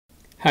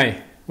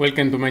Hi,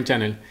 welcome to my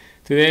channel.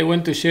 Today I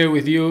want to share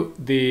with you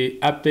the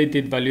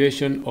updated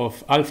valuation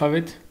of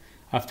Alphabet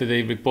after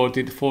they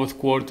reported fourth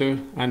quarter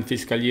and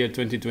fiscal year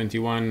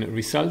 2021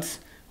 results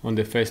on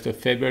the 1st of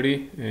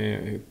February,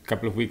 a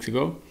couple of weeks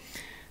ago.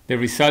 The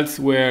results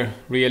were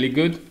really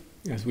good,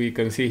 as we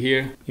can see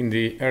here in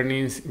the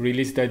earnings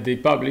release that they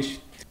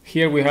published.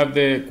 Here we have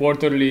the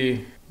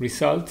quarterly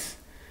results,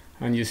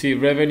 and you see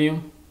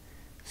revenue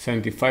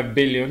 75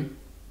 billion,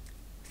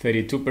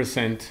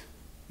 32%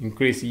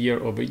 increase year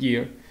over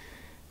year,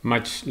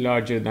 much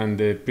larger than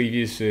the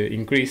previous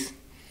increase.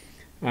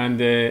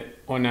 And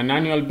on an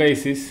annual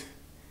basis,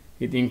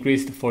 it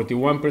increased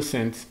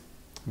 41%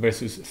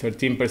 versus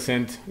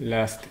 13%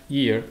 last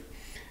year.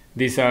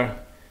 These are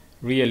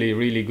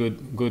really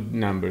good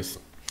numbers.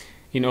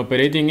 In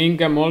operating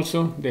income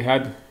also, they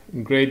had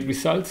great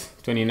results,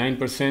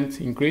 29%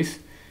 increase,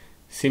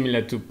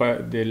 similar to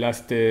the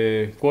last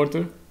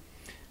quarter,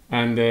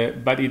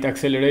 and but it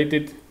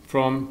accelerated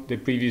from the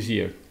previous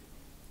year.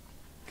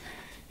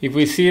 If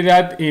we see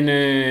that in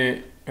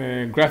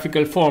a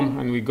graphical form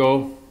and we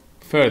go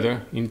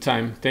further in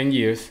time, 10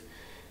 years,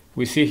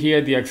 we see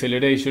here the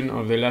acceleration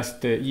of the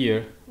last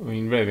year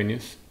in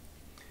revenues.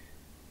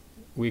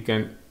 We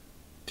can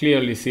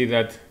clearly see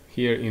that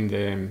here in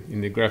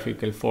the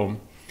graphical form,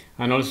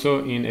 and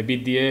also in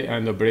EBITDA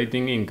and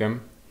operating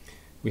income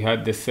we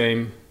had the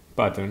same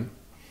pattern.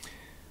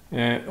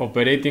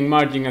 Operating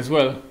margin as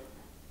well,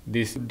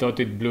 this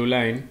dotted blue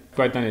line,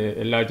 quite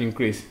a large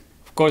increase.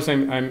 Of course,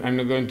 I'm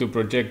not going to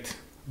project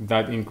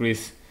that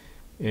increase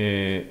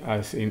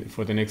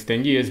for the next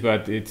 10 years,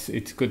 but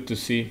it's good to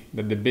see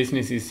that the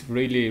business is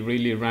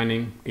really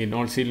running in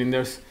all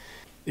cylinders.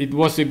 It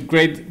was a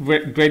great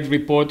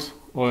report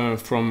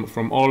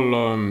from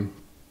all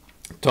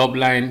top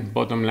line,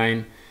 bottom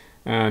line,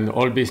 and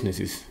all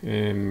businesses.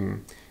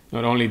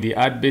 Not only the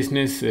ad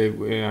business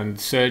and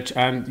search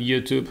and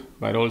YouTube,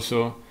 but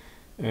also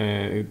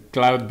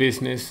cloud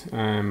business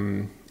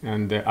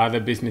and the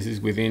other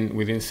businesses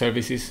within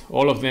services.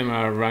 All of them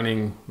are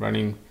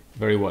running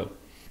very well.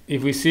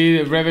 If we see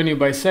the revenue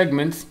by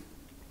segments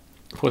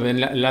for the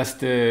last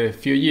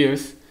few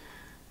years,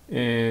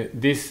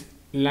 this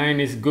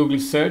line is Google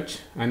search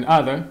and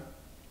other,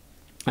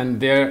 and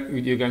there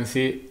you can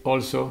see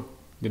also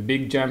the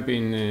big jump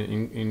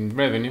in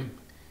revenue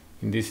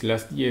in this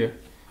last year.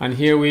 And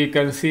here we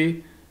can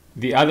see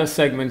the other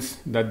segments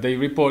that they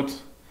report: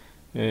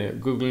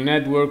 Google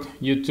Network,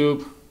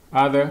 YouTube,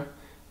 other,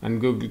 and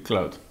Google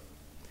Cloud.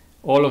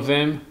 All of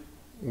them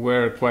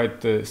were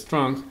quite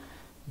strong,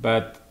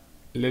 but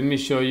let me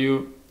show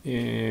you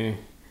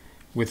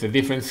with a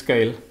different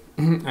scale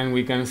and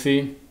we can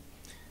see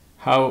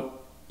how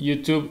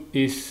YouTube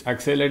is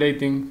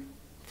accelerating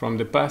from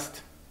the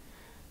past,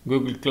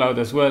 Google Cloud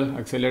as well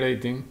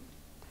accelerating,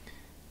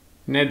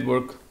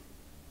 Network,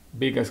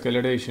 big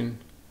acceleration,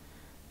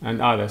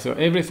 and other. So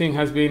everything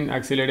has been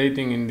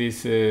accelerating in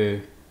this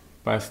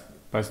past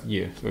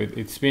year. So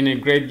it's been a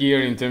great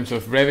year in terms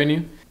of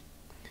revenue,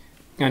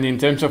 and in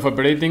terms of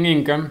operating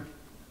income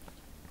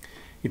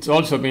it's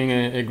also been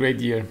a great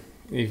year.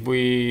 If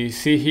we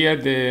see here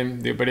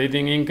the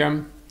operating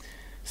income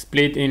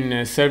split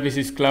in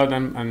services, cloud,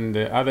 and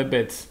the other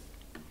bets,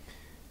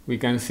 we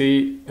can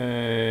see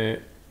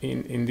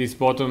in this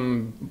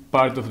bottom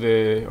part of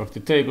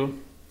the table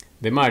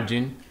the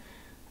margin,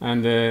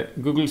 and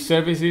Google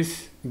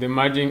services, the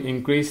margin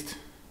increased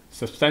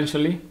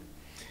substantially.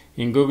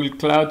 In Google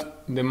Cloud,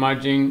 the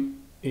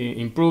margin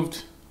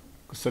improved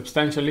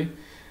substantially.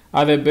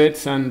 Other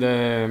bets and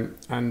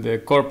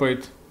the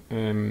corporate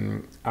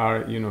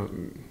are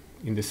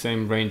in the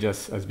same range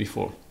as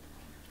before.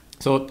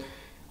 So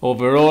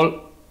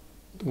overall,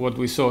 what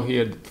we saw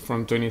here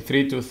from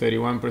 23 to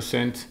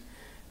 31%,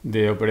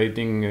 the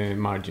operating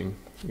margin,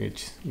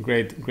 which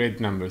great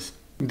numbers.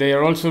 They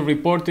are also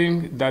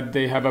reporting that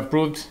they have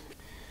approved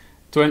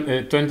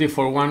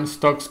 20-for-1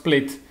 stock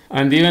split.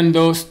 And even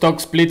though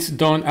stock splits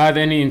don't add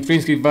any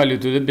intrinsic value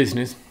to the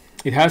business,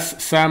 it has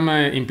some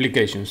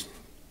implications.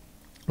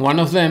 One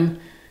of them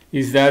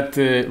is that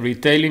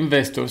retail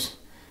investors,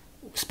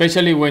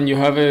 especially when you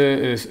have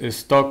a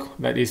stock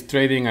that is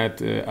trading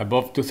at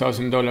above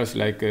 $2,000,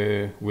 like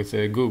with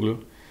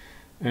Google,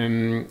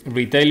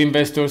 retail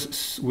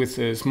investors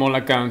with small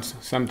accounts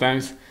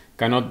sometimes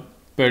cannot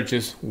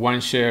purchase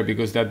one share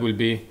because that will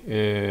be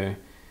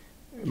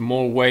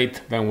more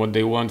weight than what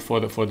they want for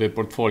the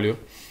portfolio.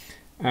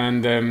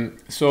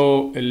 And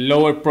so a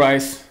lower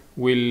price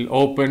will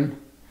open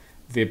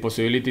the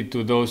possibility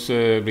to those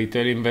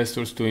retail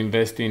investors to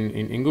invest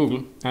in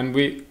Google. And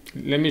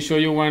let me show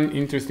you one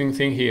interesting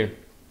thing here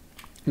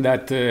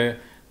that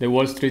the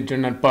Wall Street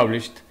Journal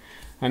published.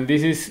 And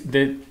this is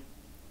the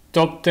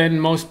top 10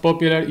 most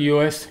popular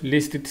US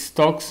listed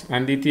stocks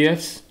and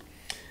ETFs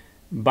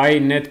by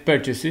net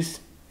purchases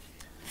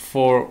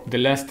for the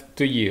last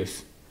 2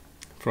 years,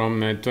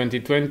 from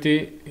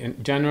 2020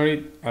 in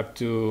January up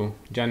to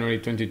January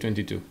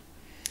 2022.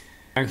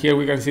 And here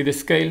we can see the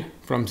scale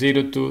from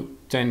 0 to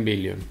 10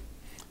 billion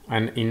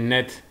and in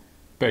net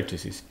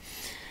purchases.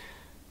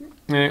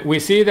 We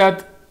see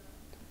that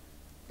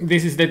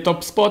this is the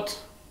top spot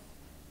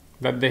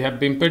that they have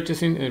been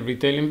purchasing,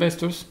 retail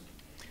investors.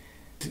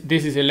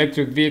 This is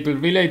electric vehicle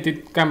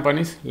related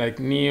companies like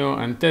NIO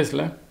and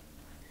Tesla.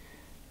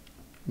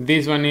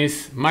 This one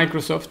is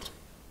Microsoft.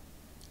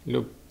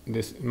 Look,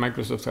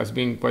 Microsoft has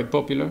been quite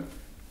popular.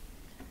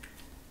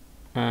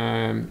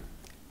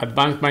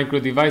 Advanced Micro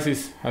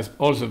Devices has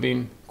also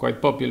been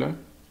quite popular.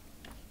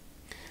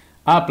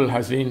 Apple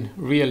has been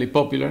really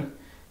popular,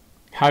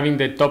 having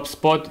the top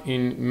spot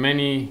in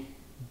many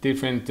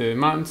different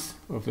months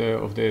of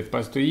the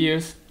past 2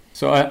 years.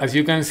 So as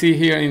you can see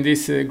here in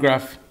this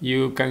graph,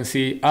 you can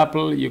see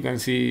Apple, you can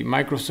see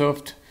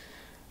Microsoft,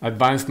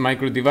 Advanced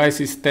Micro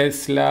Devices,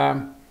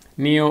 Tesla,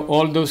 NIO,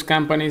 all those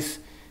companies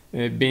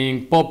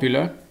being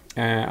popular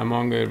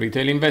among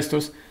retail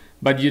investors,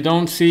 but you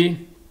don't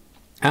see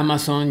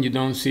Amazon, you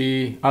don't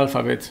see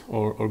Alphabet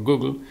or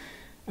Google.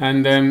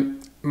 And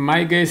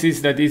my guess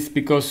is that it's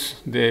because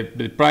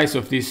the price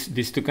of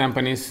these two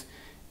companies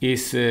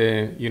is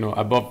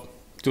above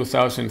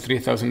 $2,000,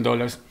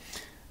 $3,000,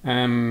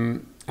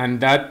 and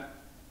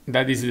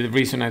that is the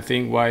reason I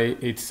think why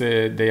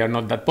they are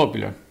not that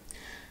popular.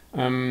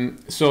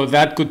 So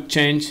that could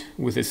change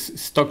with a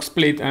stock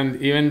split,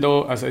 and even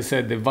though, as I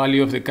said, the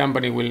value of the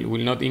company will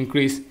not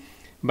increase,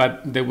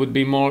 but there would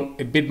be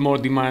a bit more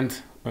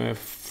demand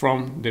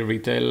from the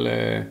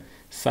retail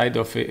side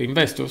of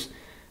investors.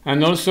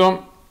 And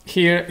also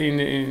here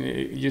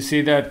you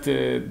see that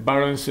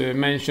Barron's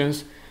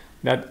mentions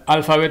that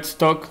Alphabet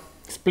stock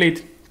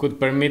split could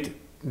permit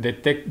the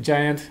tech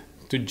giant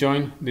to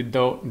join the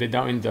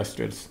Dow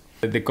Industrials.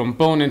 The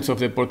components of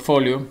the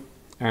portfolio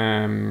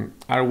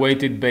are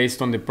weighted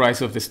based on the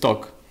price of the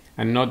stock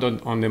and not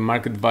on the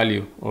market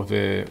value of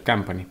the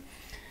company.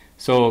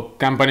 So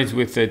companies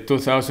with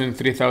 2,000,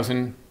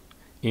 3,000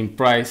 in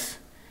price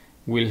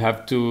will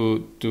have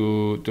to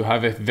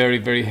have a very,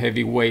 very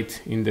heavy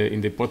weight in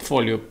the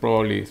portfolio,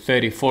 probably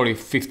 30, 40,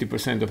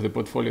 50% of the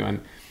portfolio, and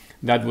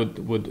that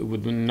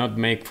would not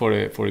make for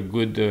a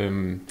good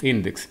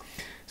index.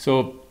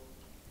 So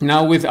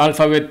now with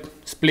Alphabet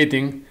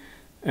splitting,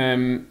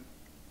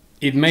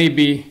 it may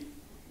be,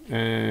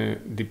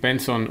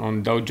 depends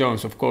on Dow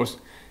Jones, of course,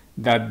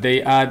 that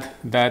they add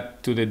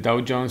that to the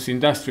Dow Jones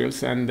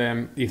Industrials, and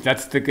if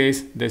that's the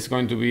case, there's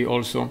going to be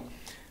also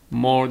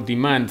more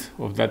demand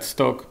of that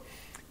stock,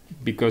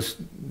 because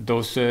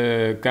those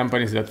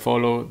companies that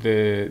follow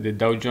the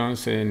Dow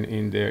Jones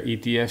in their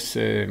ETFs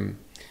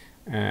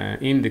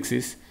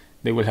indexes,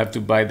 they will have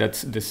to buy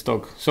the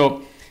stock.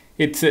 So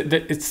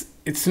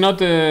it's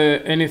not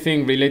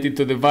anything related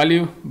to the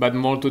value, but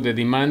more to the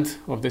demand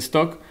of the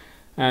stock,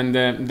 and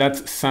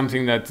that's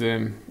something that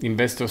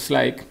investors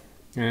like.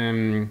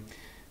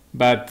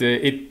 But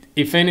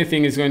if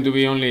anything, is going to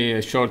be only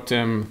a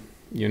short-term,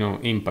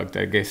 impact,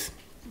 I guess.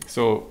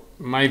 So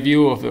my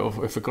view of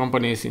a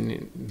company is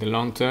in the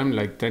long term,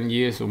 like 10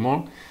 years or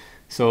more.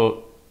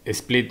 So a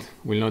split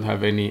will not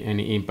have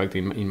any impact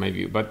in my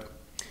view. But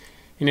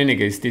in any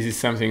case, this is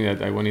something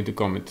that I wanted to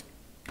comment.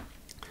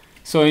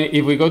 So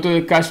if we go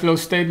to the cash flow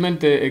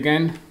statement,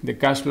 again, the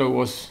cash flow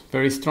was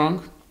very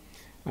strong,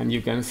 and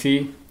you can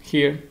see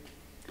here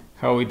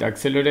how it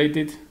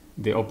accelerated,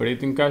 the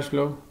operating cash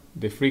flow,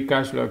 the free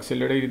cash flow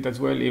accelerated as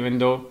well, even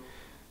though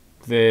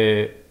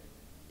the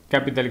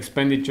capital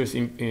expenditures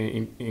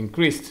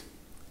increased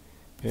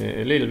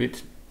a little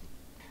bit.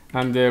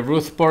 And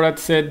Ruth Porat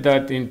said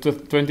that in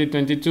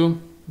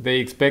 2022 they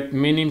expect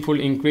meaningful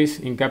increase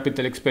in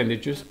capital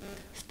expenditures,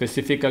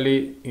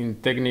 specifically in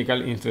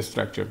technical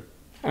infrastructure.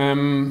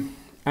 And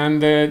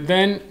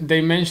then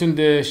they mentioned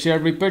the share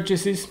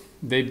repurchases.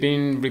 They've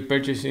been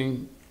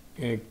repurchasing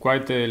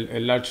quite a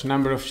large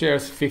number of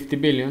shares, 50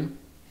 billion.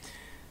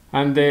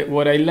 And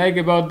what I like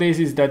about this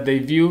is that they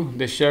view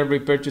the share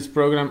repurchase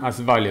program as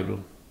valuable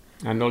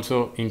and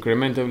also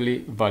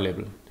incrementally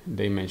valuable.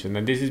 They mentioned,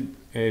 and this is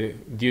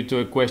due to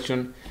a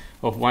question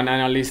of one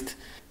analyst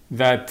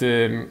that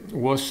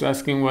was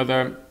asking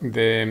whether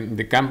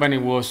the company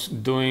was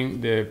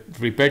doing the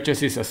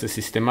repurchases as a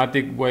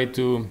systematic way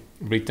to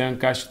return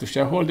cash to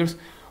shareholders,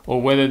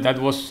 or whether that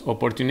was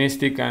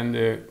opportunistic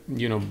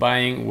and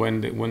buying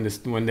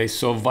when they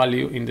saw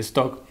value in the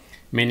stock,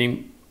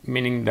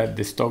 meaning that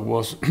the stock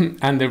was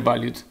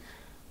undervalued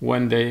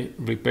when they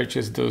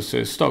repurchased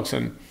those stocks.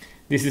 And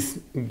this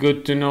is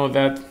good to know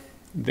that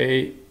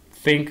they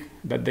think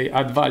that they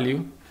add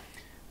value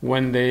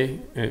when they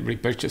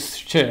repurchase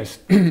shares.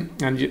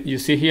 And you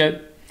see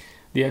here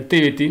the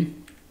activity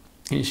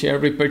in share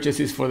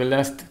repurchases for the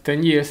last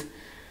 10 years.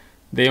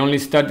 They only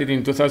started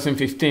in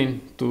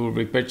 2015 to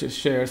repurchase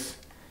shares,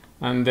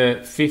 and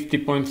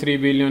 50.3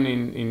 billion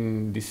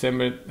in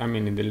December,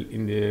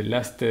 in the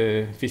last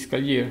fiscal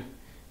year,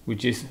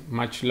 which is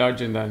much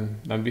larger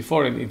than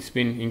before, and it's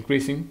been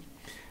increasing.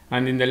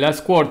 And in the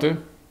last quarter,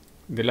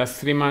 the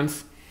last 3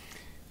 months,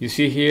 you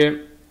see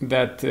here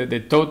that the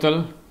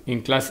total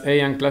in Class A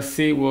and Class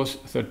C was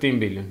 13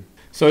 billion.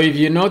 So if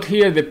you note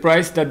here the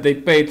price that they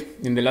paid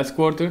in the last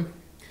quarter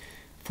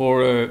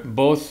for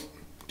both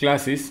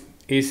classes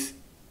is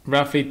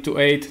roughly to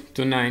 8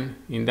 to 9,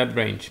 in that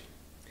range.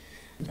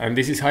 and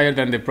this is higher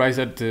than the price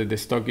that the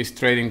stock is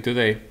trading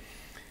today,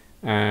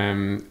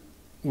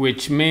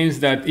 which means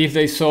that if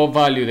they saw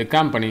value, the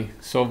company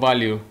saw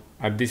value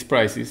at these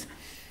prices,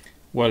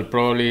 well,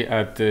 probably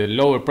at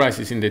lower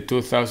prices in the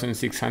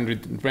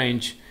 2,600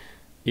 range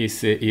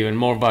is even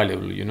more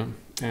valuable, you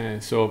know.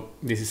 So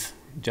this is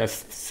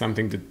just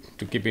something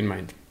to keep in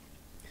mind.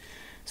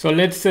 So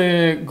let's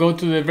go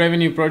to the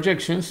revenue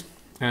projections,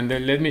 and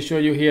let me show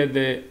you here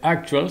the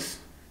actuals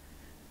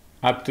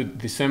up to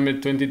December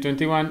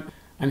 2021.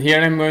 And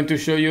here I'm going to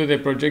show you the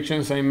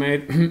projections I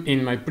made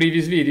in my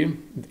previous video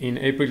in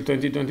April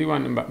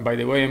 2021. And by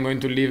the way, I'm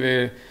going to leave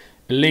a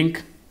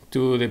link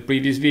to the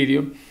previous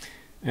video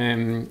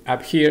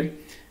up here,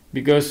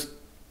 because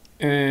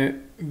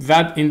in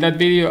that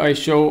video I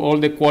show all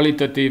the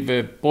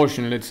qualitative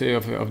portion, let's say,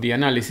 of the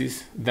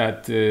analysis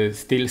that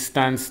still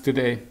stands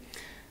today,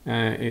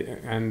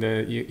 and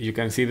you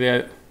can see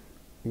there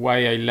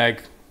why I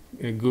like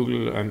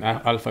Google and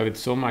Alphabet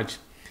so much,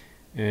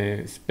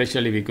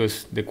 especially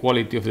because the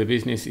quality of the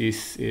business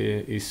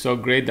is so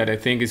great that I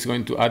think it's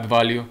going to add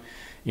value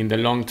in the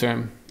long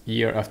term,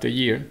 year after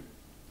year.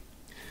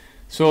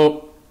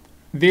 So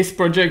these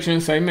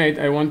projections I made,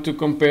 I want to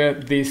compare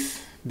these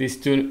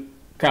two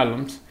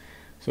columns.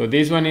 So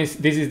this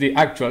is the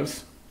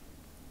actuals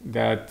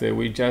that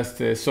we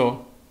just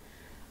saw,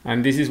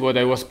 and this is what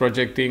I was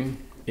projecting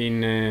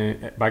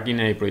back in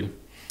April.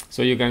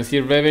 So you can see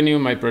revenue,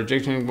 my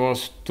projection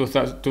was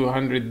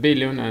 200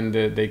 billion, and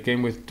they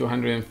came with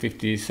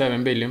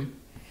 257 billion.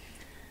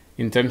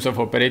 In terms of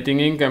operating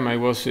income, I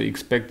was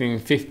expecting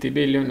 50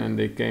 billion, and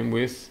they came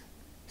with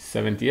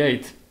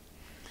 78.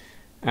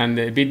 And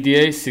the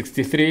EBITDA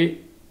 63,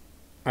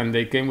 and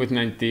they came with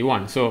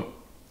 91. So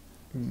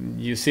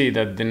you see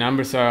that the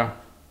numbers are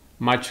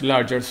much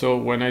larger. So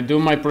when I do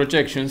my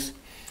projections,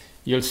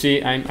 you'll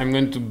see I'm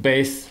going to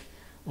base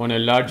on a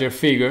larger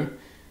figure.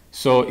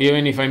 So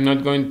even if I'm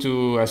not going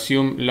to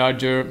assume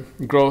larger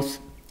growth,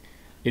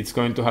 it's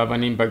going to have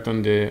an impact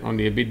on the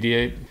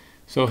EBITDA.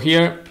 So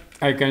here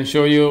I can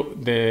show you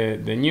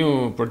the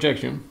new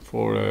projection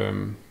for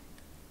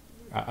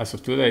as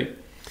of today.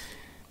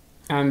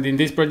 And in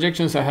these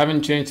projections, I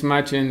haven't changed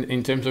much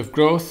in terms of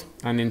growth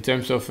and in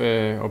terms of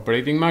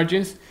operating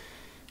margins.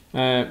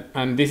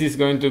 And this is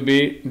going to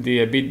be the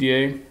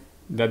EBITDA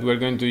that we're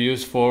going to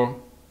use for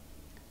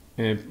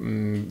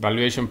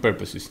valuation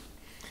purposes.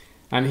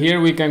 And here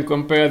we can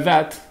compare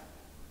that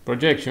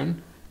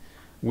projection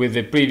with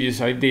the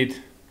previous I did.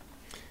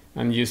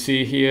 And you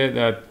see here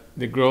that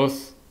the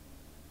growth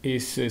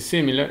is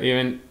similar.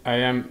 Even I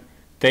am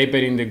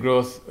tapering the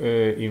growth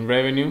in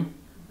revenue,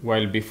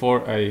 while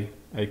before I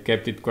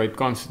kept it quite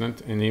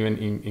constant and even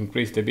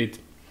increased a bit.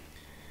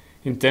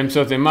 In terms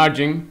of the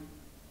margin,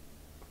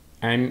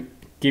 I'm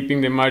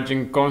keeping the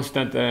margin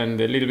constant and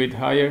a little bit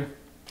higher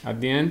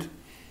at the end.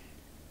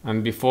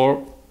 And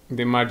before,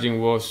 the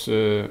margin was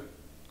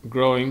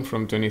growing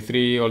from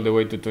 23 all the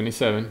way to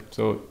 27.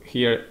 So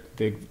here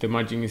the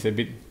margin is a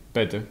bit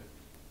better.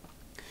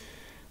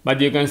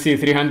 But you can see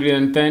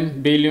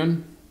 310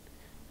 billion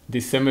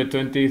December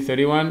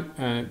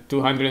 2031,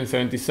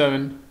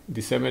 277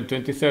 December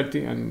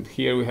 2030, and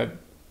here we had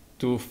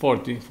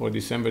 240 for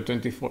December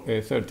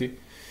 2030.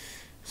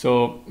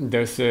 So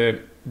there's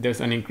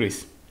an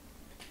increase.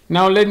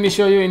 Now let me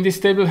show you in this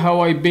table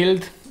how I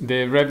build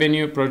the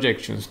revenue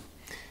projections.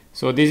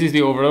 So this is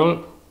the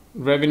overall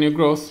revenue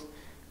growth,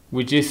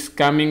 which is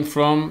coming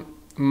from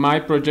my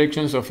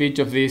projections of each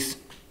of these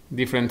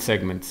different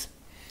segments.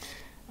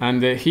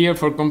 And here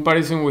for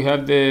comparison, we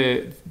have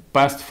the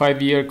past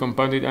 5-year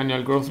compounded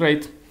annual growth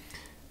rate.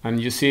 And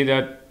you see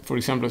that, for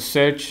example,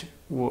 search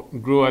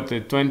grew at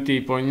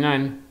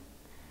 20.9,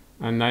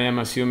 and I am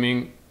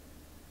assuming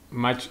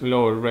much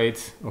lower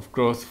rates of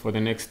growth for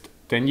the next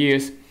 10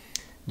 years.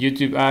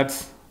 YouTube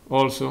ads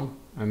also,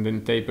 and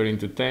then taper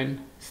into 10,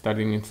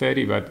 starting in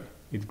 30, but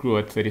it grew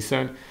at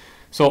 37.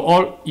 So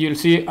all you'll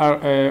see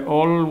are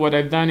all what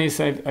I've done is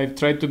I've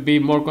tried to be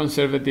more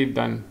conservative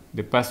than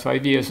the past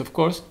 5 years, of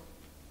course,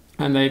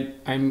 and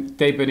I'm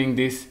tapering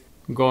this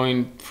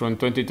going from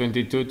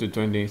 2022 to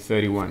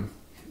 2031.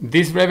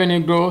 This revenue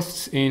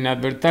growth in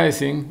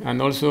advertising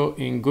and also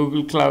in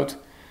Google Cloud,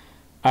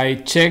 I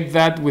checked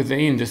that with the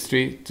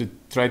industry to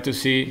try to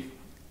see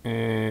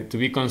to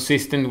be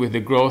consistent with the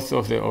growth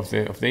of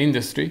the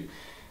industry,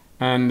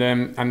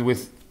 and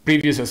with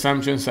previous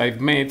assumptions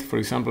I've made. For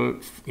example,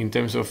 in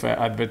terms of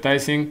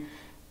advertising,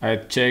 I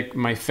checked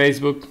my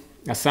Facebook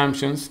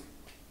assumptions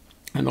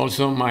and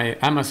also my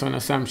Amazon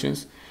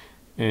assumptions,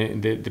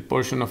 the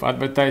portion of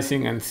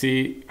advertising, and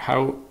see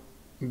how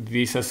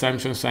these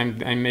assumptions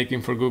I'm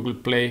making for Google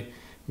Play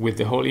with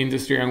the whole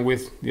industry and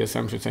with the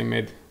assumptions I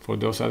made for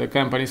those other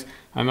companies.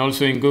 And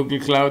also in Google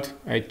Cloud,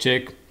 I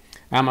check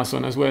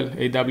Amazon as well,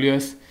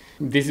 AWS.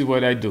 This is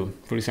what I do.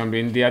 For example,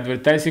 in the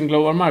advertising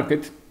global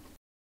market,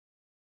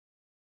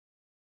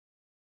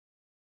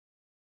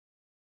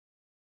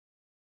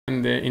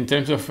 and in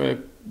terms of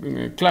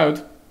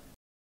cloud,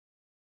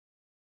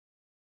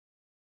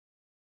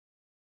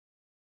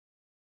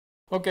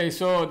 okay,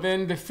 so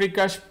then the free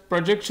cash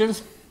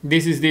projections,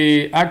 this is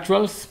the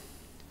actuals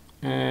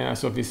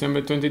as of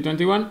December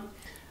 2021,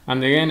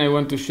 and again I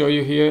want to show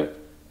you here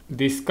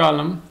this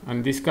column,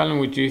 and this column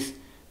which is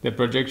the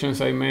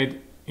projections I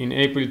made in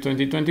April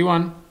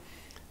 2021.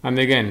 And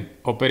again,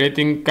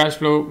 operating cash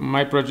flow,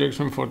 my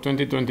projection for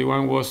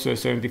 2021 was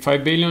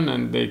 75 billion,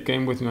 and they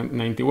came with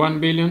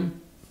 91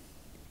 billion.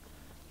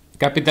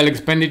 Capital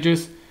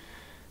expenditures,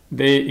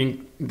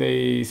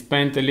 they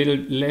spent a little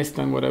less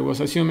than what I was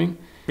assuming,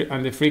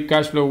 and the free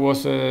cash flow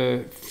was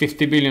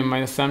 50 billion, my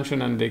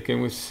assumption, and they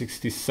came with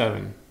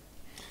 67.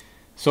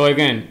 So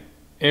again,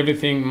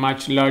 everything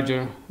much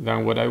larger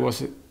than what I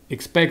was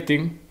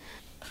expecting.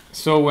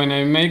 So when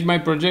I make my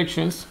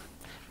projections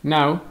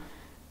now,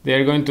 they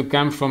are going to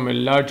come from a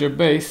larger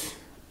base,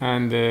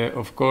 and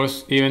of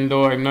course, even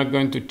though I'm not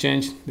going to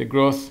change the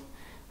growth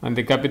and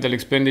the capital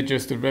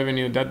expenditures to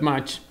revenue that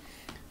much,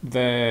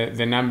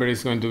 the number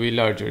is going to be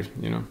larger,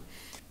 you know.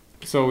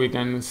 So we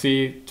can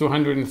see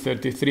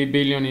 233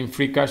 billion in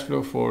free cash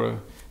flow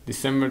for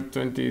December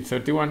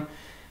 2031,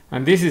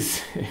 and this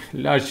is a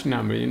large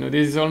number, you know.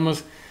 This is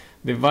almost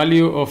the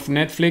value of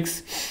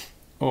Netflix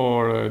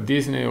or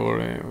Disney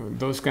or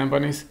those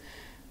companies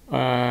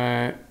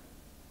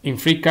in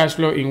free cash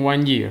flow in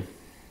 1 year.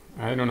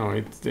 I don't know,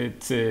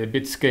 it's a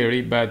bit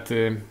scary, but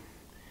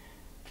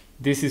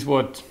this is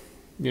what,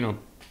 you know,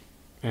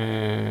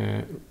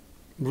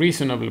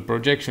 reasonable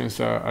projections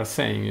are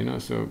saying, you know.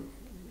 So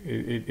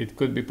it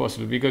could be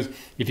possible, because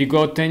if you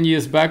go 10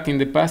 years back in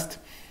the past,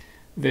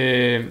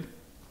 the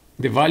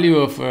value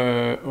of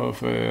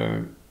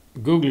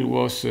Google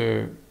was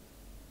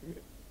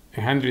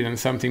 100 and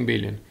something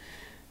billion,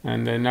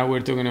 and now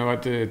we're talking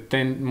about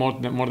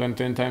more than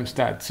 10 times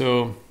that.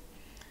 So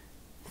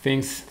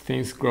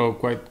things grow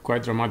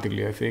quite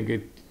dramatically. I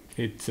think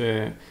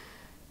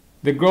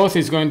the growth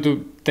is going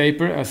to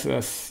taper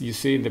as you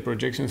see in the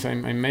projections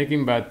I'm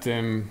making, but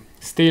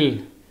still,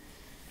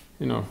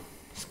 you know,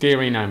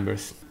 scary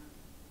numbers.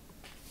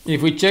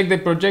 If we check the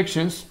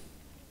projections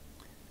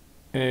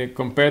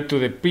compared to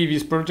the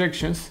previous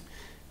projections,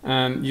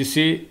 and you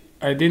see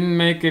I didn't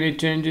make any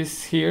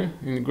changes here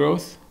in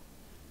growth,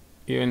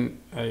 even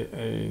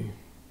I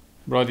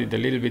brought it a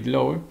little bit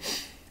lower,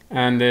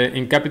 and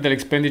in capital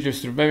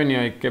expenditures to revenue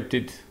I kept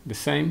it the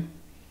same.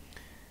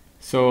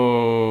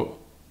 So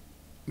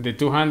the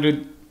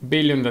 200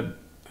 billion that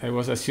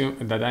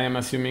I am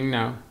assuming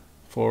now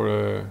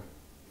for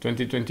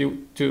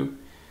 2022,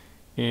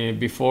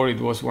 before it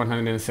was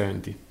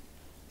 170.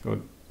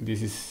 So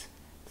this is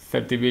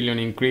 30 billion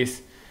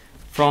increase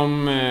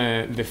from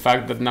the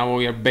fact that now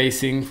we are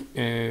basing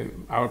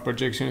our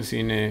projections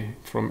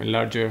from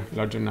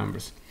larger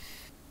numbers.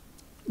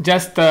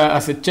 Just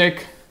as a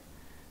check,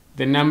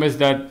 the numbers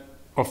that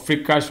of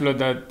free cash flow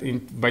that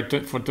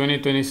for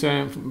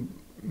 2027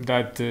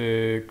 that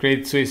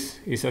Credit Suisse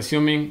is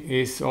assuming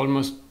is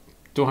almost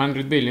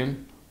 200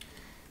 billion,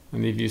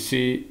 and if you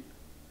see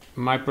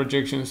my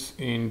projections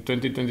in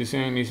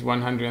 2027 is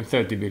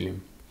 130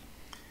 billion.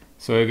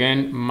 So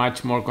again,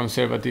 much more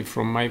conservative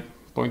from my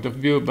point of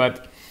view,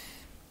 but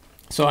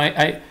so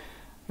I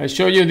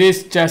show you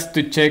this just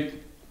to check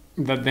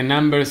that the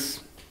numbers,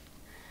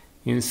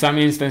 in some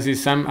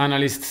instances, some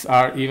analysts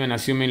are even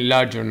assuming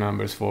larger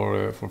numbers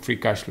for free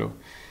cash flow.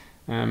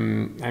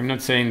 I'm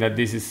not saying that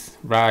this is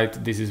right,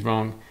 this is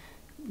wrong.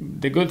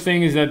 The good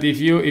thing is that if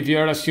you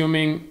are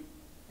assuming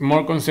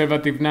more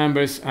conservative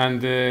numbers,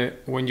 and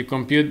when you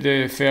compute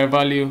the fair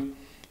value,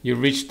 you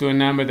reach to a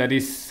number that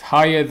is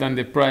higher than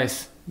the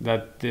price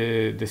that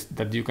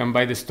that you can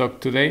buy the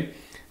stock today,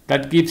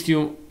 that gives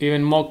you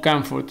even more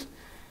comfort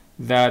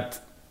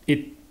that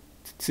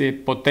it's a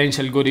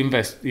potential good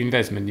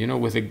investment, you know,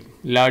 with a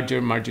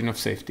larger margin of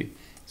safety.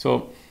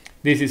 So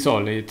this is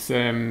all. It's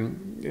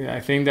I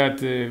think that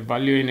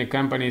valuing a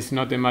company is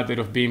not a matter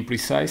of being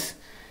precise,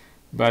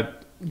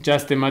 but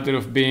just a matter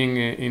of being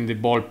in the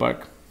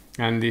ballpark.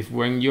 And if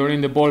when you're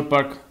in the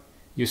ballpark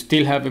you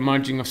still have a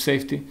margin of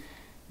safety,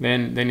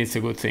 then it's a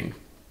good thing.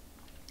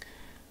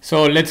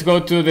 So let's go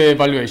to the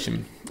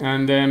valuation.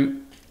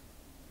 And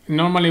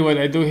normally what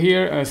I do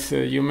here, as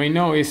you may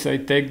know, is I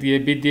take the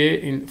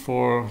EBITDA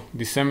for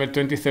December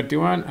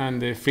 2031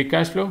 and the free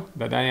cash flow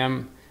that I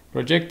am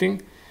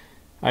projecting.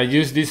 I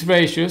use these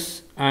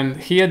ratios, and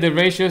here the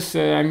ratios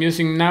I'm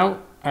using now,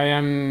 I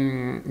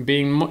am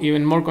being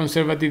even more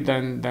conservative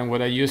than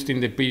what I used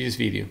in the previous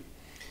video.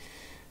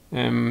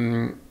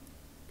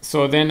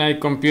 So then I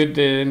compute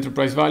the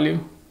enterprise value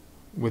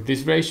with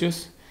these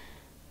ratios.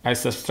 I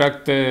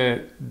subtract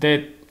the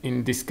debt,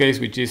 in this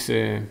case, which is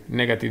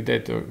negative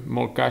debt or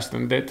more cash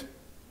than debt,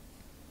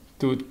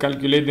 to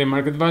calculate the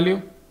market value.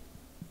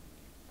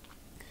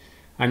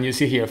 And you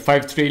see here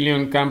 5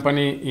 trillion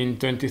company in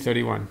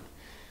 2031.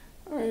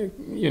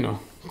 You know,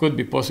 could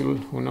be possible,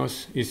 who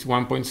knows. It's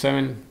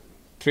 1.7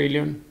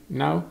 trillion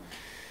now,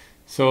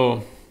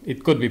 so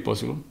it could be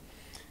possible.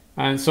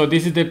 And so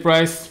this is the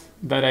price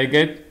that I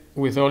get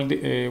with all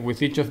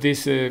with each of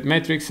these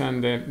metrics,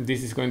 and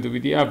this is going to be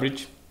the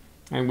average.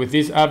 And with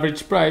this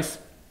average price,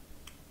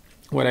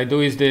 what I do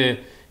is the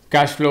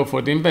cash flow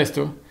for the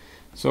investor.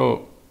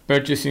 So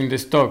purchasing the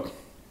stock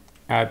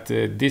at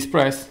this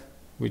price,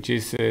 which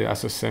is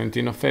as of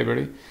 17th of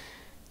February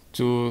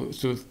to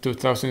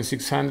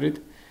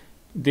 2,600,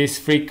 this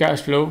free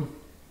cash flow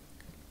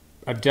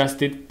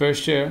adjusted per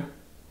share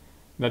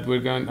that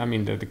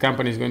that the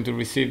company is going to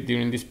receive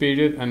during this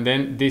period, and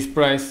then this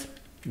price,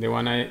 the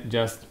one I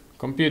just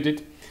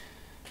computed,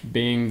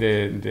 being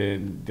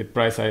the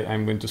price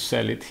I'm going to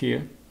sell it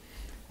here,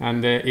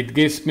 and it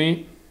gives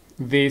me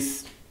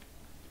this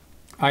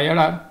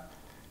IRR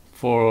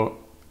for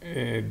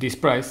this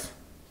price,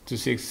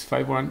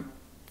 2651,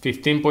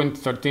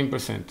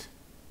 15.13%,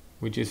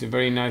 which is a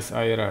very nice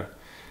IRR.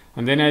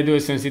 And then I do a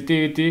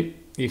sensitivity.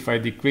 If I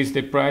decrease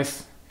the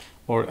price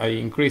or I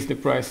increase the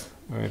price,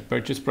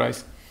 purchase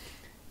price,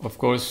 of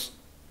course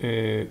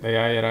the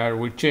IRR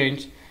will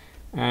change,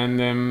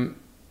 and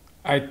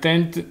I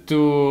tend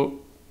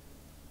to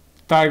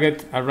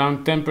target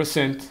around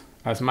 10%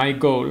 as my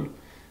goal.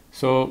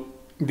 So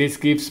this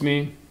gives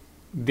me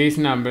this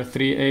number,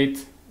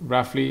 38,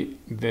 roughly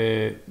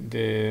the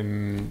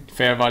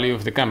fair value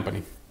of the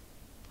company.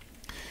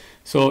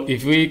 So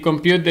if we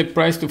compute the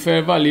price to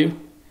fair value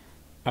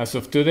as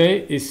of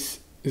today is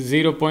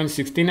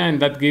 0.69,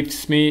 that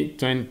gives me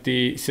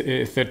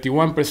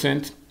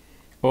 31%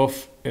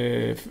 of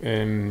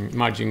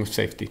margin of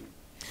safety.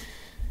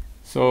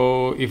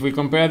 So if we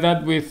compare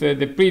that with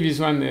the previous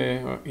one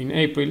in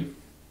April,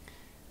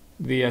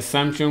 the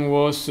assumption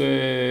was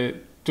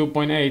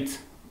 2.8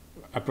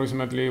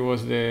 approximately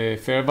was the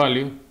fair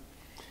value,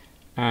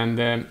 and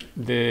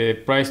the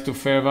price to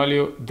fair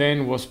value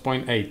then was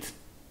 0.8,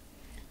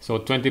 so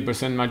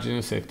 20% margin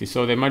of safety.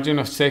 So the margin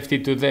of safety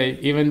today,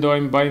 even though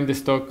I'm buying the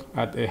stock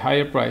at a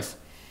higher price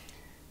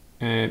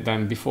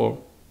than before,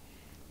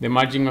 the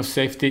margin of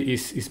safety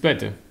is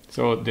better.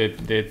 So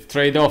the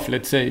trade-off,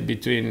 let's say,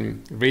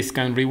 between risk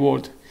and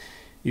reward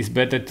is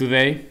better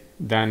today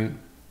than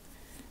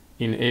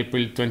in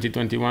April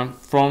 2021,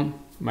 from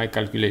my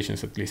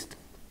calculations at least.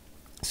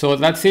 So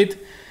that's it.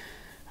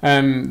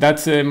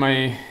 That's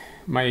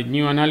my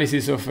new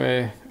analysis of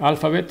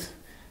Alphabet,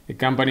 a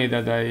company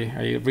that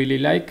I really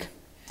like.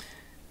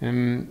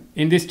 In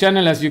this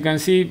channel, as you can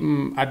see,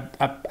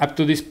 up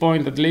to this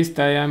point at least,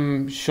 I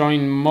am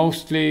showing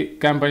mostly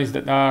companies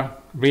that are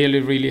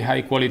really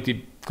high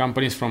quality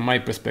companies from my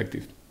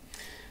perspective.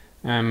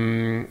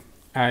 I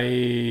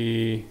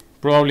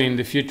probably in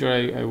the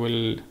future I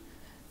will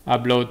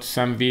upload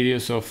some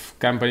videos of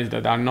companies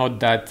that are not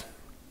that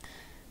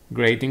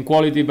great in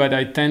quality, but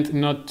I tend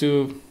not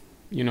to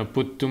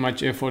put too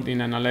much effort in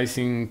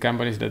analyzing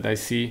companies that I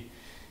see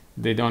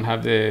they don't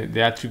have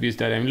the attributes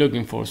that I'm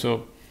looking for.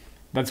 So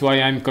that's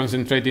why I'm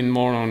concentrating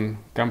more on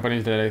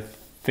companies that I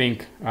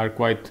think are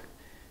quite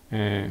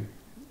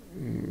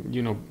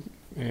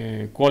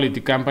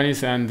quality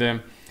companies,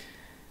 and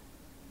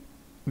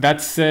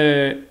that's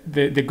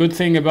the good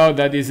thing about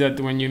that is that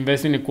when you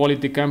invest in a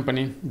quality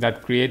company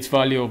that creates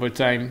value over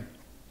time,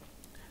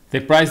 the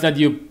price that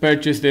you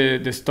purchase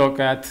the stock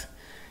at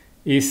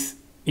is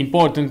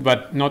important,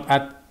 but not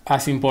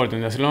as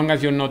important. As long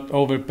as you're not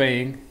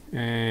overpaying,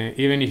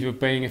 even if you're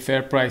paying a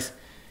fair price,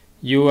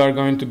 you are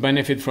going to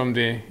benefit from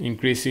the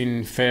increase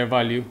in fair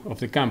value of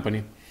the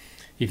company.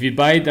 If you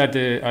buy it at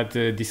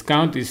a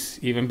discount, is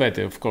even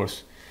better, of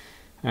course.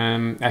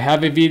 I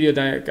have a video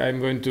that I'm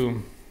going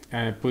to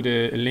put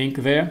a link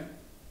there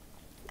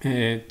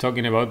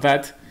talking about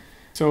that.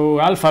 So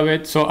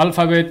Alphabet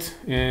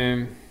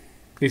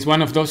is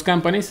one of those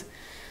companies,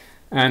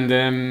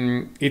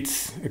 and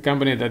it's a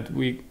company that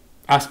we,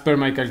 as per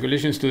my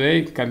calculations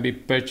today, can be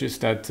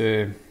purchased at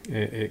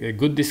a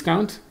good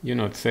discount.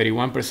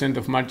 31%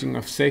 of margin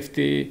of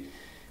safety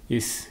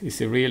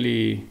is a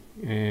really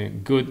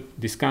good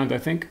discount, I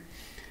think.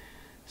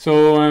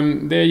 So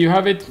there you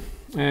have it.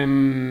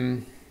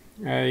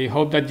 I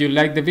hope that you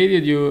like the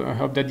video. I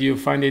hope that you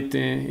find it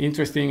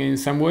interesting in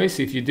some ways.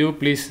 If you do,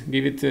 please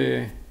give it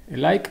a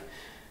like,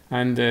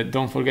 and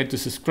don't forget to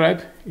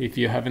subscribe if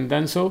you haven't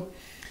done so.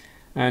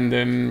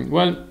 And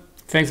well,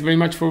 thanks very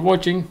much for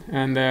watching,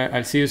 and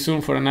I'll see you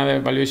soon for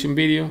another valuation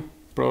video,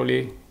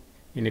 probably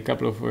in a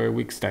couple of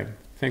weeks time.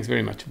 Thanks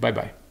very much. Bye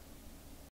bye.